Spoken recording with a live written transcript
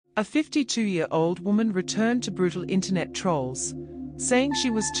A 52-year-old woman returned to brutal internet trolls, saying she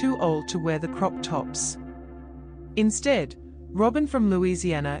was too old to wear the crop tops. Instead, Robin from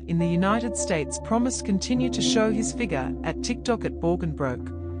Louisiana in the United States promised continue to show his figure at TikTok at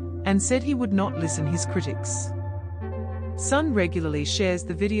Borgenbroke, and said he would not listen his critics. Sun regularly shares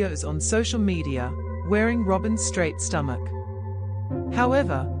the videos on social media, wearing Robin's straight stomach.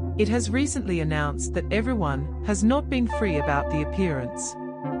 However, it has recently announced that everyone has not been free about the appearance.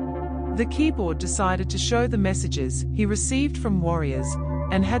 The keyboard decided to show the messages he received from warriors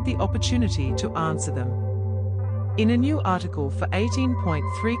and had the opportunity to answer them. In a new article for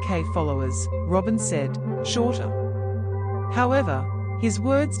 18.3K followers, Robin said, "Shorter." However, his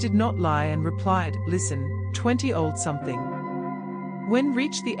words did not lie and replied, "Listen, 20 old something. When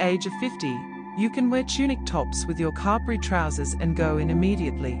reach the age of 50, you can wear tunic tops with your Capri trousers and go in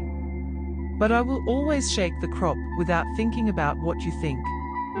immediately. But I will always shake the crop without thinking about what you think."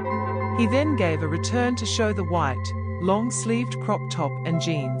 He then gave a return to show the white, long-sleeved crop top and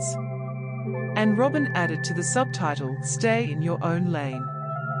jeans. And Robin added to the subtitle, "Stay in your own lane."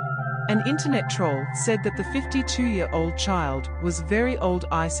 An internet troll said that the 52-year-old child was very old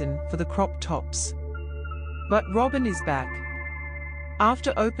icing for the crop tops. But Robin is back.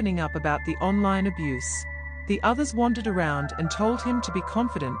 After opening up about the online abuse, the others wandered around and told him to be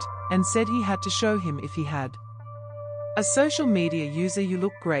confident and said he had to show him if he had. A social media user, "You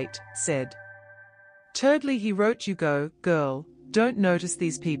look great," said. Thirdly, he wrote, "You go, girl, don't notice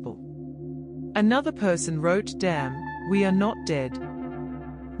these people." Another person wrote, "Damn, we are not dead."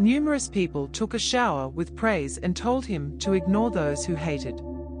 Numerous people took a shower with praise and told him to ignore those who hated.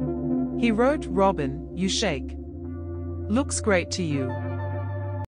 He wrote, "Robin, you shake. Looks great to you."